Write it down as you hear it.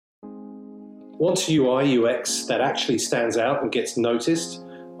Want a UI UX that actually stands out and gets noticed?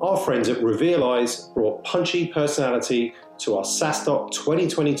 Our friends at Revealize brought punchy personality to our SaaStock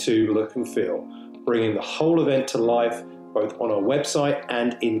 2022 look and feel, bringing the whole event to life both on our website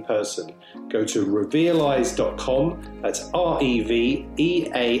and in person. Go to revealize.com, that's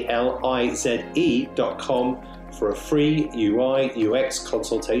revealize.com, for a free UI UX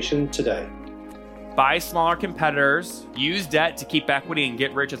consultation today. Buy smaller competitors, use debt to keep equity and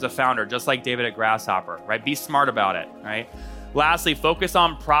get rich as a founder, just like David at Grasshopper, right? Be smart about it, right? Lastly, focus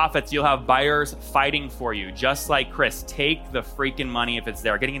on profits. You'll have buyers fighting for you, just like Chris. Take the freaking money if it's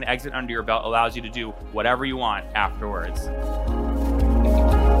there. Getting an exit under your belt allows you to do whatever you want afterwards.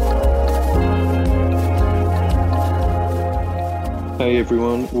 Hey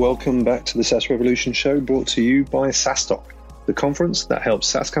everyone, welcome back to the SaaS Revolution show, brought to you by SaaStock, the conference that helps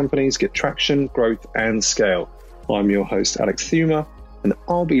SaaS companies get traction, growth, and scale. I'm your host, Alex Thumer, and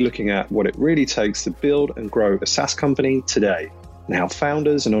I'll be looking at what it really takes to build and grow a SaaS company today, and how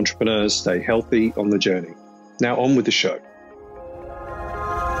founders and entrepreneurs stay healthy on the journey. Now on with the show.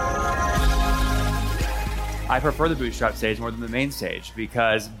 I prefer the bootstrap stage more than the main stage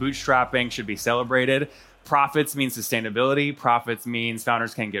because bootstrapping should be celebrated. Profits mean sustainability. Profits means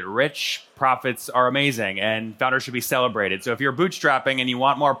founders can get rich. Profits are amazing and founders should be celebrated. So if you're bootstrapping and you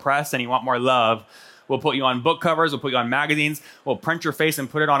want more press and you want more love, we'll put you on book covers, we'll put you on magazines, we'll print your face and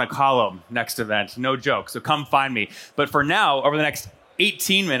put it on a column next event. No joke. So come find me. But for now, over the next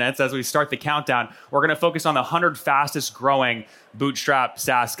 18 minutes, as we start the countdown, we're going to focus on the 100 fastest growing bootstrap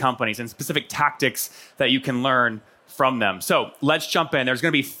SaaS companies and specific tactics that you can learn from them. So let's jump in. There's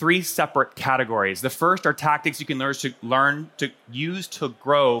going to be 3 separate categories. The first are tactics you can learn to use to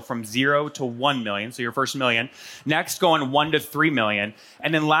grow from 0 to 1 million. So your first million. Next, going 1 to 3 million.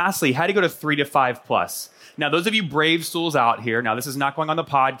 And then lastly, how to go to 3 to 5 plus. Now, those of you brave souls out here, now this is not going on the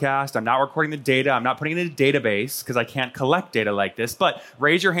podcast. I'm not recording the data. I'm not putting it in a database because I can't collect data like this. But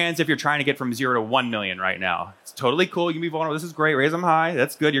raise your hands if you're trying to get from 0 to 1 million right now. It's totally cool. You can be vulnerable. This is great. Raise them high.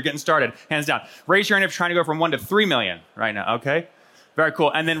 That's good. You're getting started. Hands down. Raise your hand if you're trying to go from 1 to 3 million right now. Okay? Very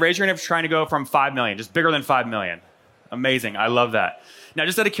cool. And then raise your hand if you're trying to go from 5 million, just bigger than 5 million. Amazing. I love that. Now,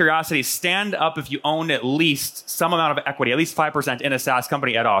 just out of curiosity, stand up if you own at least some amount of equity, at least 5% in a SaaS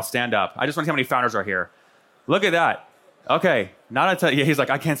company at all. Stand up. I just want to see how many founders are here. Look at that. Okay. Yeah, he's like,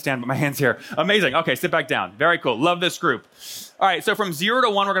 I can't stand, but my hand's here. Amazing. Okay, sit back down. Very cool. Love this group. All right, so from 0 to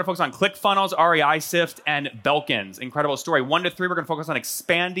 1, we're going to focus on ClickFunnels, REI Sift, and Belkins. Incredible story. 1 to 3, we're going to focus on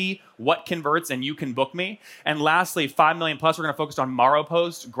Expandy, What Converts, and You Can Book Me. And lastly, 5 million plus, we're going to focus on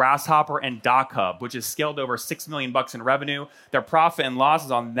Maropost, Grasshopper, and DocHub, which is scaled over $6 million in revenue. Their profit and loss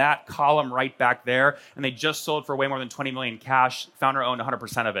is on that column right back there, and they just sold for way more than 20 million cash. Founder owned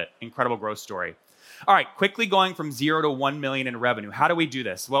 100% of it. Incredible growth story. All right, quickly going from 0 to 1 million in revenue. How do we do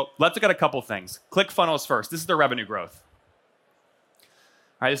this? Well, let's look at a couple things. ClickFunnels first. This is their revenue growth.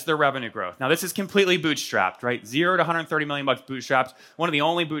 All right, this is their revenue growth. Now, this is completely bootstrapped, right? 0 to 130 million bucks bootstrapped. One of the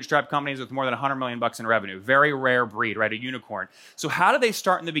only bootstrap companies with more than 100 million bucks in revenue. Very rare breed, right? A unicorn. So how did they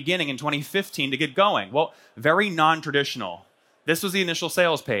start in the beginning in 2015 to get going? Well, very non-traditional. This was the initial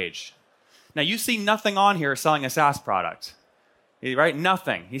sales page. Now, you see nothing on here selling a SaaS product. Right?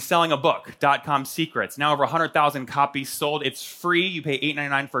 Nothing. He's selling a book, .com Secrets. Now over 100,000 copies sold. It's free. You pay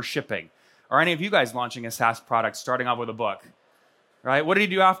 $8.99 for shipping. Are any of you guys launching a SaaS product starting off with a book? Right? What did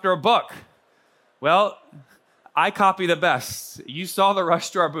he do after a book? Well, I copy the best. You saw the Rush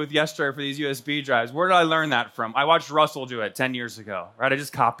to our booth yesterday for these USB drives. Where did I learn that from? I watched Russell do it 10 years ago. Right? I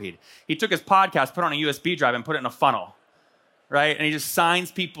just copied. He took his podcast, put it on a USB drive, and put it in a funnel. Right? And he just signs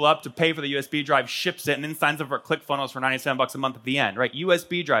people up to pay for the USB drive, ships it, and then signs up for ClickFunnels for $97 a month at the end, right?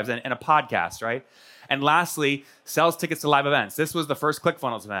 USB drives and a podcast, right? And lastly, sells tickets to live events. This was the first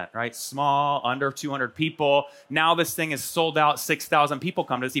ClickFunnels event, right? Small, under 200 people. Now this thing is sold out. 6,000 people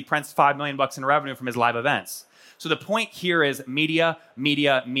come to this. He prints $5 million in revenue from his live events. So the point here is media,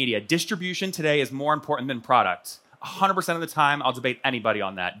 media, media. Distribution today is more important than product. 100% of the time, I'll debate anybody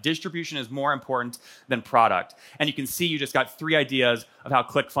on that. Distribution is more important than product. And you can see you just got 3 ideas of how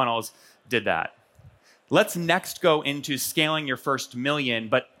ClickFunnels did that. Let's next go into scaling your first million,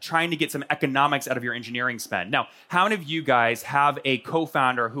 but trying to get some economics out of your engineering spend. Now, how many of you guys have a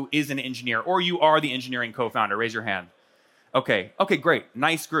co-founder who is an engineer, or you are the engineering co-founder? Raise your hand. Okay, great.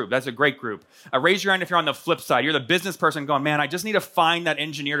 Nice group. That's a great group. Raise your hand if you're on the flip side. You're the business person going, man, I just need to find that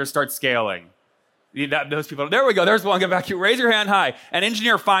engineer to start scaling. Those people, there we go. There's one. Get back here. Raise your hand high. An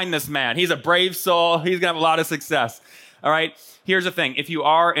engineer, find this man. He's a brave soul. He's going to have a lot of success. All right. Here's the thing. If you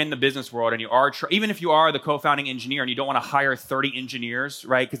are in the business world and you are, even if you are the co-founding engineer and you don't want to hire 30 engineers,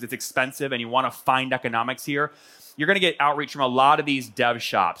 right, because it's expensive and you want to find economics here, you're going to get outreach from a lot of these dev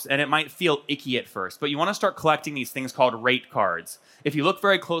shops, and it might feel icky at first, but you want to start collecting these things called rate cards. If you look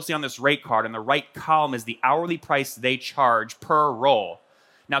very closely on this rate card, in the right column is the hourly price they charge per role.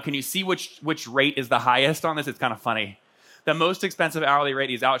 Now, can you see which rate is the highest on this? It's kind of funny. The most expensive hourly rate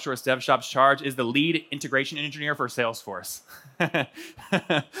these outsourced dev shops charge is the lead integration engineer for Salesforce.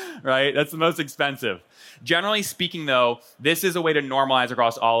 Right? That's the most expensive. Generally speaking, though, this is a way to normalize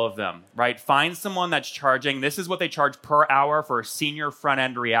across all of them, right? Find someone that's charging, this is what they charge per hour for a senior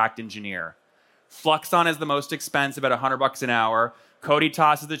front-end React engineer. Fluxon is the most expensive at $100 an hour.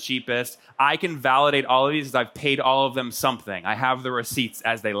 Coditas is the cheapest. I can validate all of these because I've paid all of them something. I have the receipts,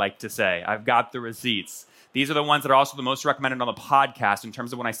 as they like to say. I've got the receipts. These are the ones that are also the most recommended on the podcast in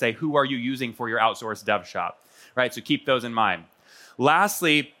terms of when I say, who are you using for your outsourced dev shop, right? So keep those in mind.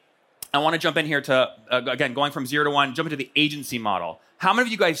 Lastly, I want to jump in here to, again, going from 0 to 1, jump into the agency model. How many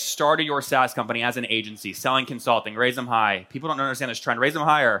of you guys started your SaaS company as an agency, selling consulting? Raise them high. People don't understand this trend. Raise them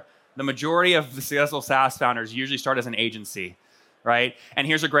higher. The majority of the successful SaaS founders usually start as an agency, right? And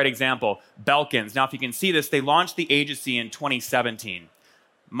here's a great example. Belkins. Now, if you can see this, they launched the agency in 2017.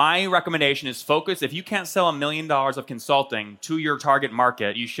 My recommendation is focus. If you can't sell $1 million of consulting to your target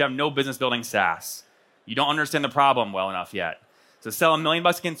market, you should have no business building SaaS. You don't understand the problem well enough yet. So sell $1 million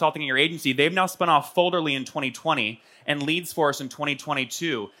of consulting in your agency. They've now spun off Folderly in 2020 and LeadsForce in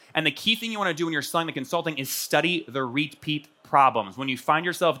 2022. And the key thing you want to do when you're selling the consulting is study the repeat problems. When you find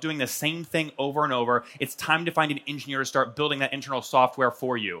yourself doing the same thing over and over, it's time to find an engineer to start building that internal software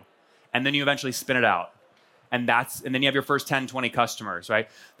for you. And then you eventually spin it out. And then you have your first 10, 20 customers, right?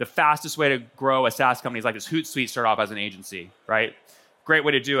 The fastest way to grow a SaaS company is like this. Hootsuite started off as an agency, right? Great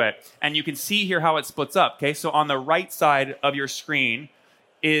way to do it. And you can see here how it splits up, okay? So on the right side of your screen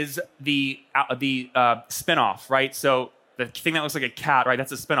is the spinoff, right? So the thing that looks like a cat, right?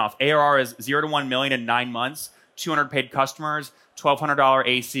 That's a spinoff. ARR is 0 to 1 million in 9 months, 200 paid customers, $1,200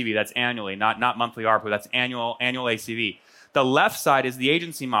 ACV. That's annually, not monthly ARPU. That's annual ACV. The left side is the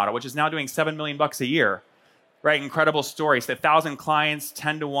agency model, which is now doing $7 million a year. Right, incredible stories. 1,000 clients,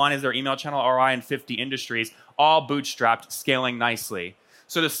 10 to 1 is their email channel ROI in 50 industries, all bootstrapped, scaling nicely.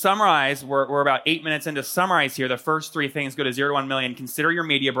 So to summarize, we're about 8 minutes into summarize here. The first 3 things go to 0 to 1 million. Consider your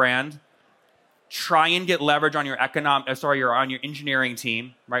media brand. Try and get leverage on your on your engineering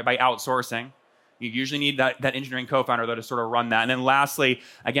team, right, by outsourcing. You usually need that engineering co-founder though to sort of run that. And then lastly,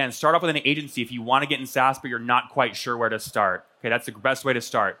 again, start off with an agency if you want to get in SaaS, but you're not quite sure where to start. Okay, that's the best way to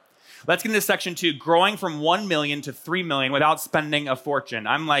start. Let's get into section 2, growing from 1 million to 3 million without spending a fortune.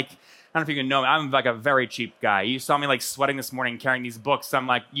 I'm like, I don't know if you can know me, I'm like a very cheap guy. You saw me like sweating this morning carrying these books. I'm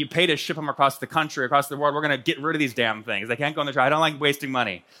like, you pay to ship them across the country, across the world. We're going to get rid of these damn things. They can't go in the trash. I don't like wasting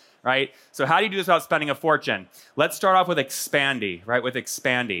money, right? So how do you do this without spending a fortune? Let's start off with Expandy, right? With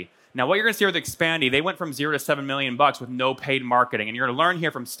Expandy. Now, what you're going to see with Expandy, they went from 0 to $7 million with no paid marketing. And you're going to learn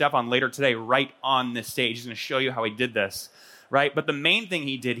here from Stefan later today, right on this stage. He's going to show you how he did this, right? But the main thing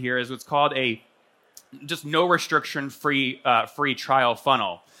he did here is what's called a just no restriction free trial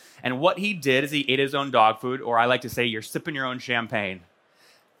funnel. And what he did is he ate his own dog food, or I like to say you're sipping your own champagne.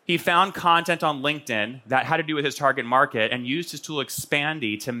 He found content on LinkedIn that had to do with his target market and used his tool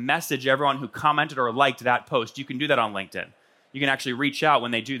Expandy to message everyone who commented or liked that post. You can do that on LinkedIn. You can actually reach out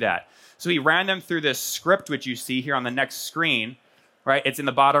when they do that. So he ran them through this script, which you see here on the next screen, right? It's in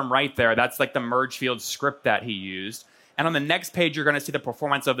the bottom right there. That's like the merge field script that he used. And on the next page, you're going to see the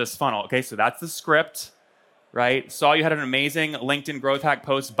performance of this funnel. Okay, so that's the script, right? Saw you had an amazing LinkedIn growth hack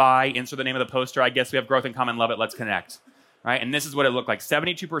post by, insert the name of the poster. I guess we have growth in common, love it, let's connect, right? And this is what it looked like.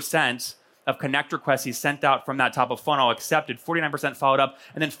 72% of connect requests he sent out from that top of funnel accepted, 49% followed up,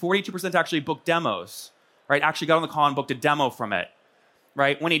 and then 42% actually booked demos, right? Actually got on the call and booked a demo from it,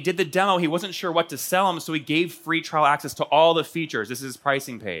 right? When he did the demo, he wasn't sure what to sell him, so he gave free trial access to all the features. This is his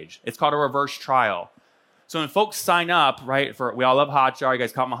pricing page. It's called a reverse trial. So when folks sign up, right, we all love Hotjar. You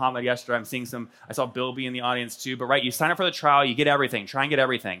guys caught Muhammad yesterday. I'm seeing I saw Bill B in the audience too. But right, you sign up for the trial, you get everything. Try and get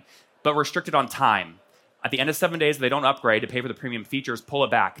everything. But restricted on time. At the end of 7 days, if they don't upgrade to pay for the premium features, pull it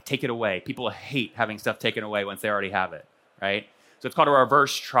back, take it away. People hate having stuff taken away once they already have it, right? So it's called a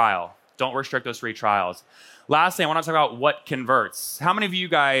reverse trial. Don't restrict those free trials. Lastly, I want to talk about what converts. How many of you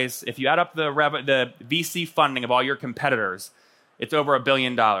guys, if you add up the VC funding of all your competitors, it's over $1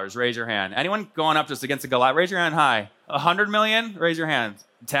 billion. Raise your hand. Anyone going up just against a Goliath? Raise your hand high. 100 million? Raise your hand.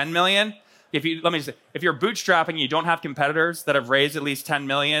 10 million? If you're bootstrapping and you don't have competitors that have raised at least 10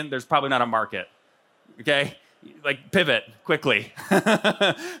 million, there's probably not a market. Okay? Like pivot quickly.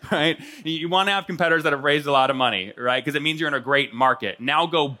 Right? You want to have competitors that have raised a lot of money, right? Because it means you're in a great market. Now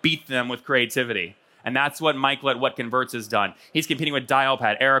go beat them with creativity. And that's what Michael at What Converts has done. He's competing with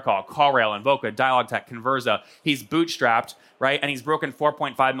Dialpad, Aircall, CallRail, Invoca, DialogTech, Conversa. He's bootstrapped, right? And he's broken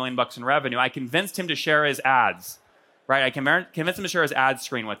 $4.5 million in revenue. I convinced him to share his ads, right? I convinced him to share his ad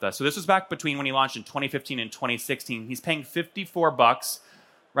screen with us. So this was back between when he launched in 2015 and 2016. He's paying $54,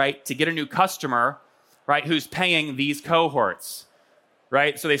 right, to get a new customer, right, who's paying these cohorts,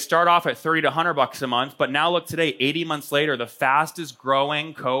 right? So they start off at $30 to $100 a month, but now look today, 80 months later, the fastest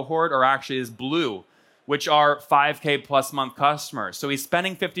growing cohort is Blue, which are 5K plus month customers. So he's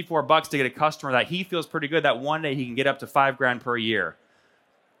spending $54 to get a customer that he feels pretty good that one day he can get up to $5,000 per year.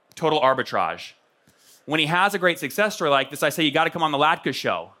 Total arbitrage. When he has a great success story like this, I say, you got to come on the Latka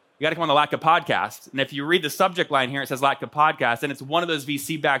show. You got to come on the Latka podcast. And if you read the subject line here, it says Latka podcast, and it's one of those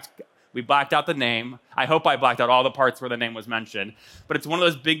VC-backed. We blacked out the name. I hope I blacked out all the parts where the name was mentioned. But it's one of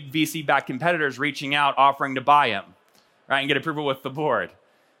those big VC-backed competitors reaching out, offering to buy him, right, and get approval with the board,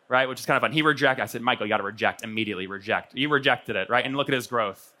 right, which is kind of fun. He rejected. I said, Michael, you got to reject, immediately reject. He rejected it, right, and look at his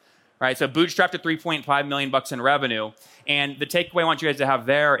growth, right? So bootstrapped at $3.5 million in revenue. And the takeaway I want you guys to have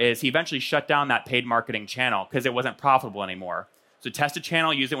there is he eventually shut down that paid marketing channel because it wasn't profitable anymore. So test a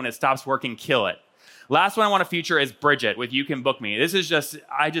channel, use it. When it stops working, kill it. Last one I want to feature is Bridget with You Can Book Me. This is just,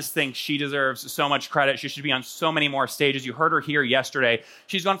 I just think she deserves so much credit. She should be on so many more stages. You heard her here yesterday.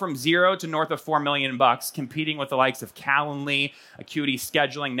 She's gone from 0 to north of $4 million, competing with the likes of Calendly, Acuity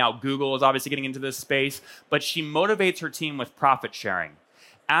Scheduling. Now Google is obviously getting into this space, but she motivates her team with profit sharing.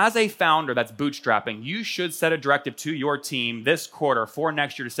 As a founder that's bootstrapping, you should set a directive to your team this quarter for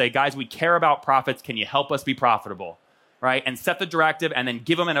next year to say, guys, we care about profits. Can you help us be profitable? Right? And set the directive and then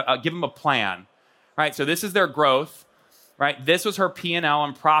give them a plan. Right, so this is their growth, right? This was her P&L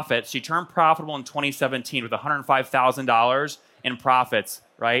and profits. She turned profitable in 2017 with $105,000 in profits,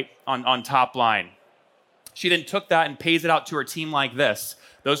 right, on top line. She then took that and pays it out to her team like this.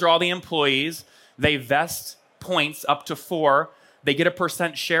 Those are all the employees. They vest points up to 4. They get a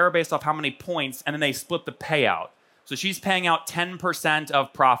 % share based off how many points, and then they split the payout. So she's paying out 10%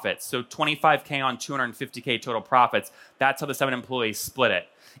 of profits, so $25K on $250K total profits. That's how the 7 employees split it.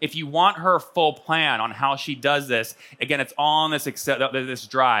 If you want her full plan on how she does this, again, it's all on this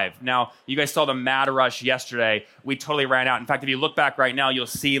drive. Now, you guys saw the mad rush yesterday. We totally ran out. In fact, if you look back right now, you'll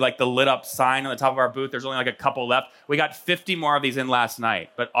see like the lit up sign on the top of our booth. There's only like a couple left. We got 50 more of these in last night.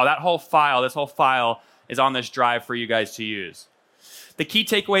 But this whole file is on this drive for you guys to use. The key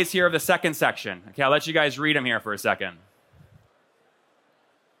takeaways here of the second section. Okay, I'll let you guys read them here for a second.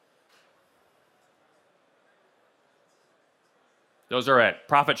 Those are it.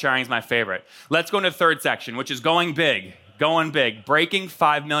 Profit sharing is my favorite. Let's go into the third section, which is going big, breaking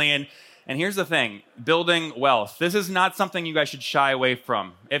 5 million. And here's the thing, building wealth. This is not something you guys should shy away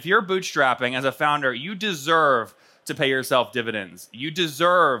from. If you're bootstrapping as a founder, you deserve to pay yourself dividends. You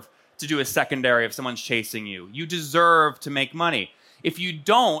deserve to do a secondary if someone's chasing you. You deserve to make money. If you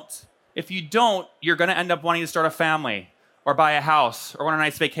don't, you're going to end up wanting to start a family or buy a house or go on a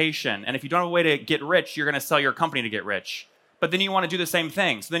nice vacation. And if you don't have a way to get rich, you're going to sell your company to get rich. But then you want to do the same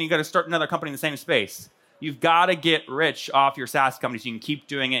thing. So then you got to start another company in the same space. You've got to get rich off your SaaS company so you can keep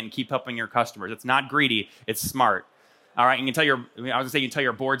doing it and keep helping your customers. It's not greedy, it's smart. All right, you can tell you can tell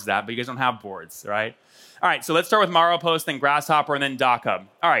your boards that, but you guys don't have boards, right? All right, so let's start with Maropost, then Grasshopper, and then DocHub.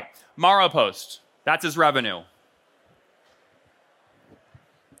 All right, Maropost, that's his revenue. All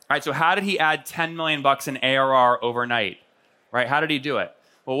right, so how did he add $10 million in ARR overnight? Right, how did he do it?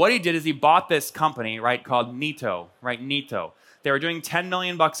 Well, what he did is he bought this company, right, called Neato, right, Neato. They were doing $10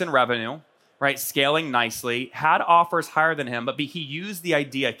 million in revenue, right, scaling nicely, had offers higher than him, but he used the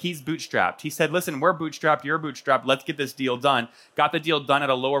idea, he's bootstrapped. He said, listen, we're bootstrapped, you're bootstrapped, let's get this deal done. Got the deal done at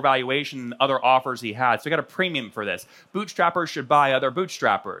a lower valuation than other offers he had, so he got a premium for this. Bootstrappers should buy other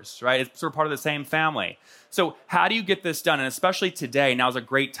bootstrappers, right? It's sort of part of the same family. So how do you get this done? And especially today, now is a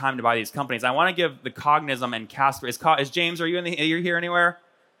great time to buy these companies. I want to give the Cognism and Casper. Is James, are you here anywhere?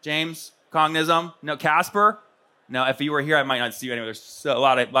 James, Cognism? No, Casper? No, if you were here, I might not see you anywhere. There's a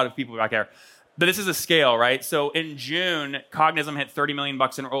lot of people back there. But this is a scale, right? So in June, Cognism hit $30 million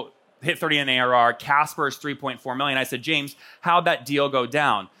hit 30 in ARR. Casper is 3.4 million. I said, James, how'd that deal go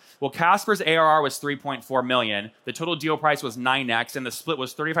down? Well, Casper's ARR was 3.4 million. The total deal price was 9x, and the split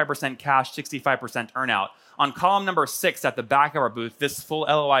was 35% cash, 65% earnout. On column number 6 at the back of our booth, this full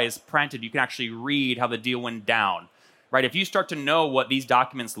LOI is printed. You can actually read how the deal went down. Right? If you start to know what these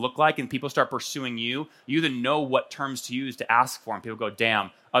documents look like and people start pursuing you, you then know what terms to use to ask for. And people go,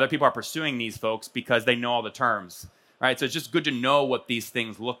 damn, other people are pursuing these folks because they know all the terms. Right? So it's just good to know what these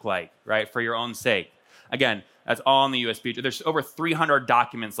things look like, right? For your own sake. Again, that's all on the USB drive. There's over 300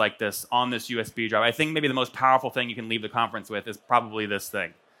 documents like this on this USB drive. I think maybe the most powerful thing you can leave the conference with is probably this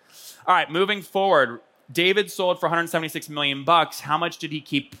thing. All right, moving forward. David sold for 176 million bucks. How much did he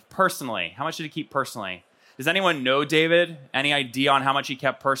keep personally? Does anyone know David? Any idea on how much he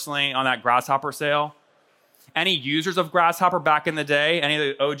kept personally on that Grasshopper sale? Any users of Grasshopper back in the day? Any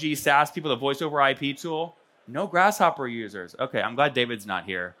of the OG SaaS people, the voice over IP tool? No Grasshopper users. Okay, I'm glad David's not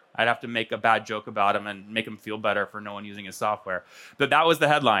here. I'd have to make a bad joke about him and make him feel better for no one using his software. But that was the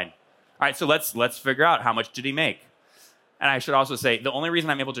headline. All right, so let's figure out how much did he make. And I should also say, the only reason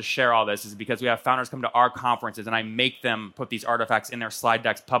I'm able to share all this is because we have founders come to our conferences and I make them put these artifacts in their slide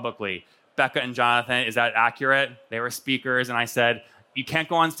decks publicly. Becca and Jonathan, is that accurate? They were speakers and I said, you can't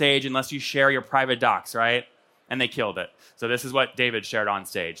go on stage unless you share your private docs, right? And they killed it. So this is what David shared on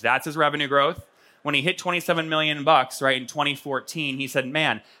stage. That's his revenue growth. When he hit 27 million bucks, right, in 2014, he said,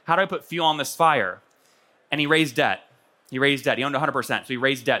 man, how do I put fuel on this fire? And he raised debt. He owned 100%, so he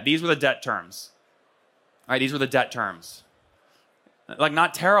raised debt. These were the debt terms. All right, these were the debt terms. Like,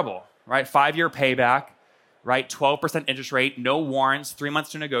 not terrible, right? 5-year payback, right? 12% interest rate, no warrants, 3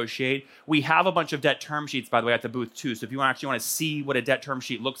 months to negotiate. We have a bunch of debt term sheets, by the way, at the booth too. So if you actually want to see what a debt term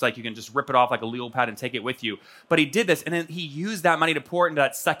sheet looks like, you can just rip it off like a legal pad and take it with you. But he did this, and then he used that money to pour it into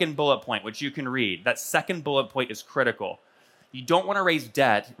that second bullet point, which you can read. That second bullet point is critical. You don't want to raise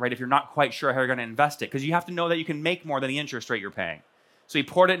debt, right, if you're not quite sure how you're going to invest it, because you have to know that you can make more than the interest rate you're paying. So he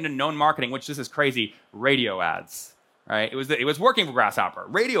poured it into known marketing, which this is crazy, radio ads. Right? It was working for Grasshopper,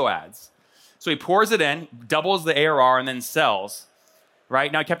 radio ads. So he pours it in, doubles the ARR, and then sells. Right?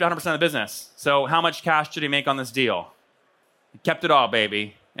 Now he kept 100% of the business. So how much cash did he make on this deal? He kept it all,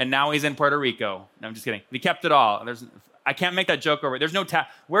 baby. And now he's in Puerto Rico. No, I'm just kidding. He kept it all. I can't make that joke over. There's no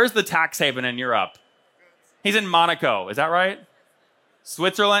tax. Where's the tax haven in Europe? He's in Monaco. Is that right?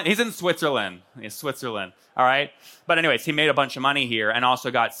 Switzerland? He's in Switzerland. He's Switzerland. All right? But anyways, he made a bunch of money here and also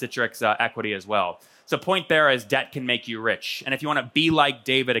got Citrix equity as well. So point there is debt can make you rich. And if you want to be like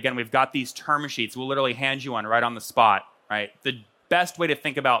David, again, we've got these term sheets. We'll literally hand you one right on the spot, right? The best way to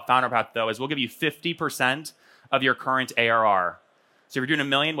think about Founder Path, though, is we'll give you 50% of your current ARR. So if you're doing $1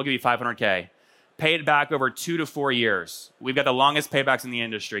 million, we'll give you $500K. Pay it back over 2 to 4 years. We've got the longest paybacks in the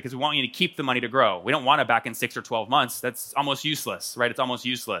industry because we want you to keep the money to grow. We don't want it back in 6 or 12 months. That's almost useless, right? It's almost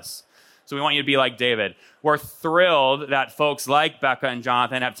useless. So we want you to be like David. We're thrilled that folks like Becca and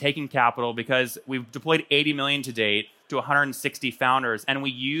Jonathan have taken capital because we've deployed 80 million to date to 160 founders, and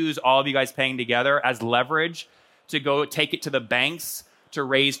we use all of you guys paying together as leverage to go take it to the banks to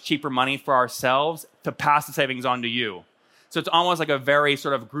raise cheaper money for ourselves to pass the savings on to you. So it's almost like a very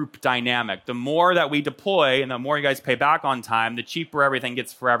sort of group dynamic. The more that we deploy and the more you guys pay back on time, the cheaper everything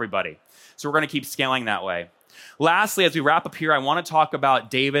gets for everybody. So we're going to keep scaling that way. Lastly, as we wrap up here, I want to talk about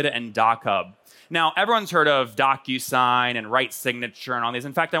David and DocHub. Now, everyone's heard of DocuSign and Right Signature and all these.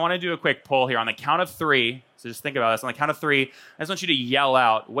 In fact, I want to do a quick poll here on the count of 3. So just think about this. On the count of 3, I just want you to yell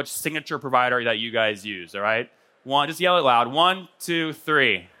out which signature provider that you guys use, all right? Just yell it loud. 1, 2,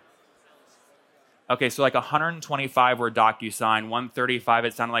 3. Okay, so like 125 were DocuSign, 135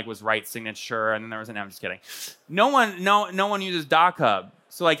 it sounded like was Right Signature, and then there was I'm just kidding. No one uses DocHub.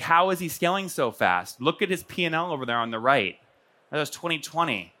 So like, how is he scaling so fast? Look at his P&L over there on the right. That was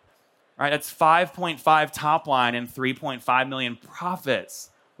 2020. All right, that's 5.5 top line and 3.5 million profits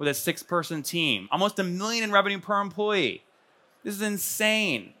with a 6-person team. Almost $1 million in revenue per employee. This is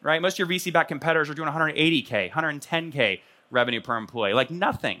insane, right? Most of your VC-backed competitors are doing 180K, 110K revenue per employee. Like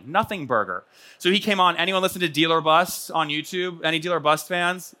nothing burger. So he came on. Anyone listen to Dealer Bust on YouTube? Any Dealer Bust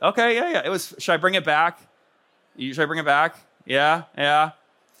fans? Okay, yeah. It was. Should I bring it back? Should I bring it back? Yeah.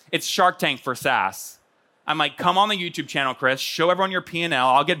 It's Shark Tank for SaaS. I'm like, come on the YouTube channel, Chris. Show everyone your P&L.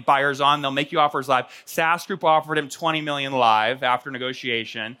 I'll get buyers on. They'll make you offers live. SaaS Group offered him 20 million live after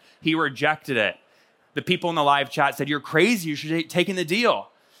negotiation. He rejected it. The people in the live chat said, you're crazy. You should have taken the deal.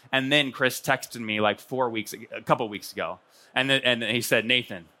 And then Chris texted me like a couple weeks ago. And he said,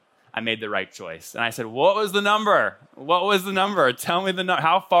 Nathan, I made the right choice. And I said, what was the number? Tell me the number.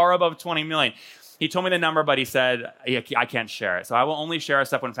 How far above 20 million? He told me the number, but he said, I can't share it. So I will only share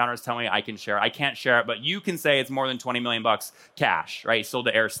stuff when founders tell me I can share it. I can't share it, but you can say it's more than 20 million bucks cash, right? He sold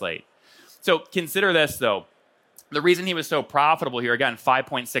to AirSlate. So consider this, though. The reason he was so profitable here, again,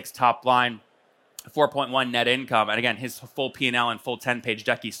 5.6 top line, 4.1 net income, and again, his full P&L and full 10-page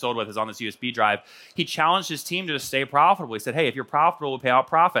deck he sold with is on this USB drive. He challenged his team to just stay profitable. He said, hey, if you're profitable, we'll pay out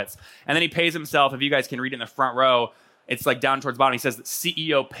profits. And then he pays himself, if you guys can read it in the front row, it's like down towards the bottom. He says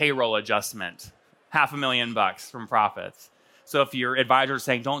CEO payroll adjustment, $500,000 from profits. So if your advisor is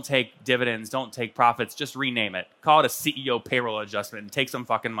saying, don't take dividends, don't take profits, just rename it. Call it a CEO payroll adjustment and take some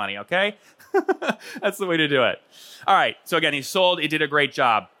fucking money, okay? That's the way to do it. All right, so again, he sold. He did a great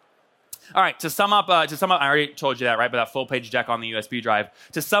job. All right, to sum up, I already told you that, right? But that full page deck on the USB drive.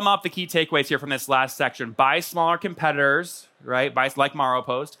 To sum up the key takeaways here from this last section, buy smaller competitors, right? Buy like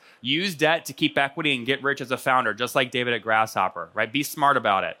MaroPost. Use debt to keep equity and get rich as a founder, just like David at Grasshopper, right? Be smart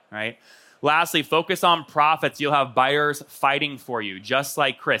about it, right? Lastly, focus on profits. You'll have buyers fighting for you, just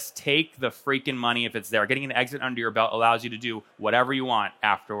like Chris. Take the freaking money if it's there. Getting an exit under your belt allows you to do whatever you want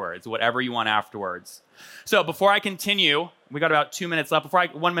afterwards, So before I continue, we got about 2 minutes left.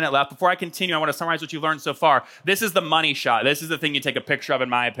 1 minute left. Before I continue, I want to summarize what you've learned so far. This is the money shot. This is the thing you take a picture of, in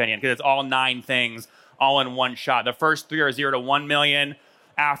my opinion, because it's all 9 things all in one shot. The first 3 are 0 to 1 million.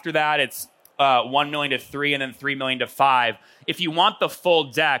 After that, it's 1 million to 3, and then 3 million to 5. If you want the full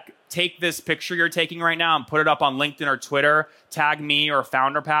deck, take this picture you're taking right now and put it up on LinkedIn or Twitter, tag me or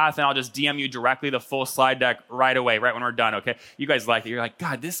FounderPath, and I'll just DM you directly the full slide deck right away, right when we're done, okay? You guys like it. You're like,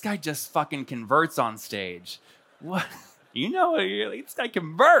 God, this guy just fucking converts on stage. What? You know, this guy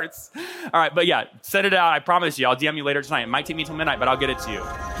converts. All right, but yeah, send it out. I promise you. I'll DM you later tonight. It might take me till midnight, but I'll get it to you.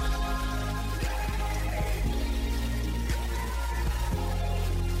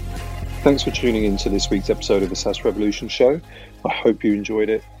 Thanks for tuning in to this week's episode of the SaaS Revolution Show. I hope you enjoyed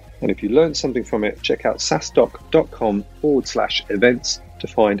it. And if you learned something from it, check out sasdoc.com/events to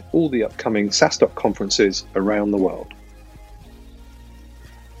find all the upcoming SaaSdoc conferences around the world.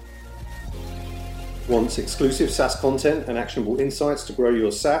 Want exclusive SaaS content and actionable insights to grow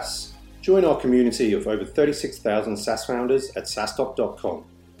your SaaS? Join our community of over 36,000 SaaS founders at sasdoc.com.